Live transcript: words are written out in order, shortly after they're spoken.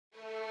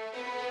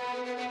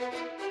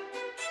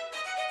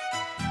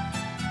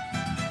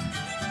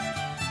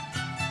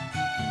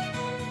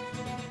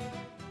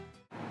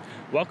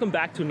Welcome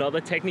back to another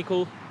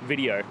technical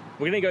video.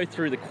 We're gonna go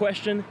through the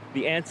question,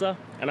 the answer,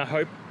 and I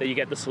hope that you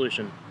get the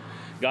solution.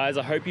 Guys,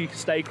 I hope you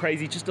stay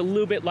crazy just a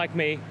little bit like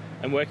me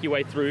and work your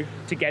way through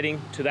to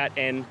getting to that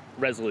end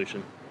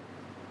resolution.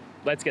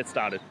 Let's get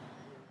started.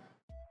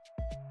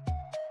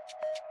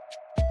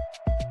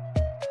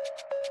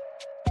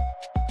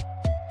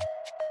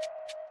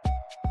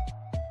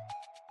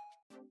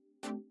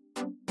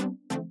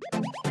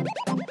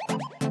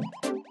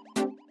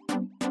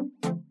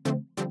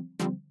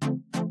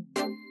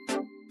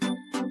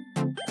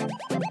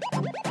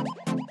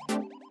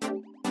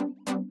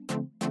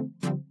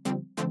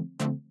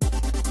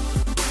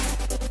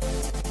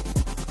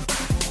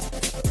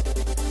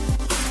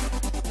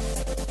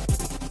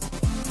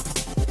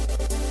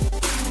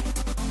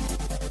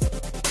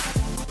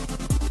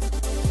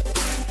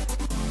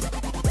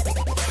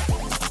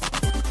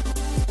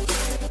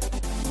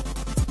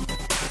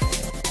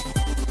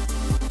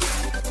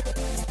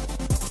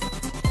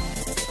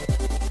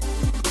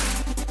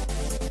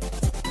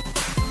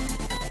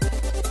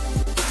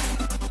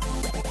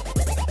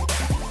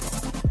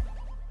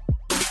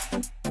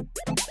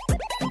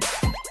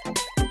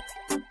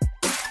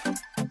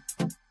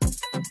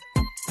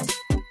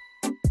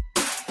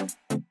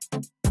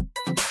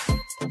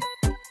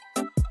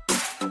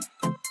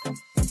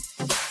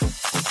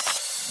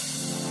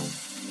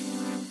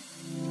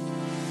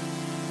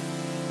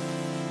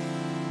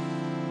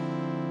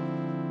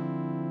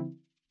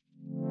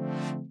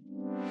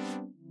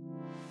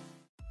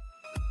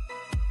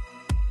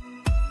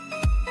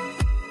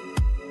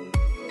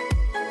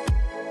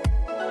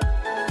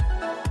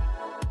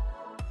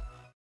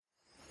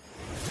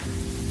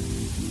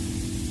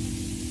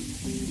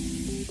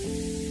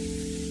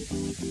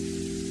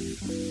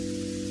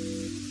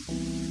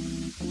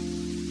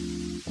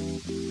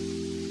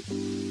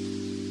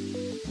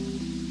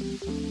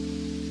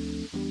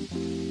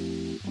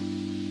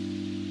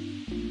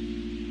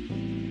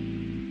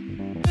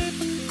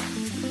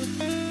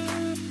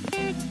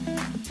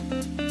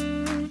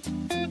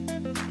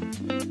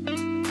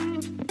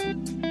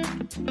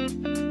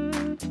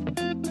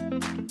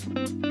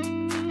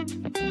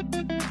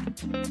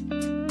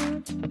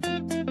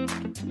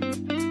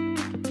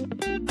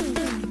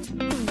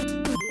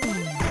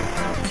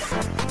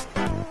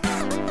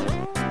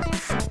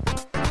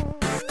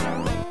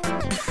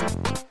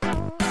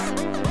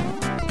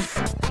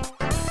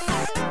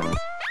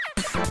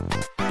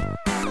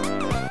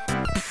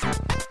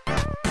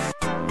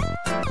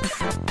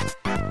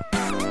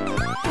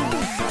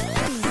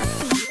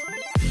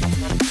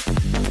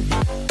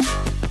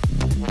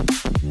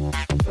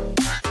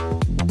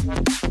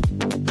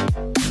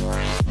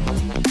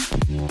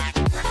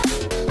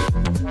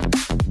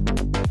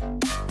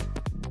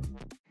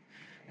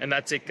 And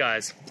that's it,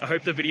 guys. I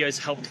hope the videos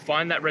helped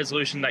find that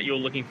resolution that you're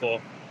looking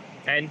for.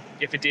 And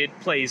if it did,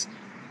 please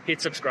hit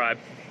subscribe.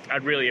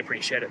 I'd really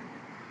appreciate it.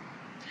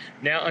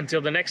 Now,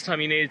 until the next time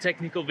you need a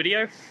technical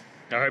video,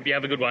 I hope you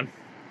have a good one.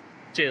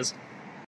 Cheers.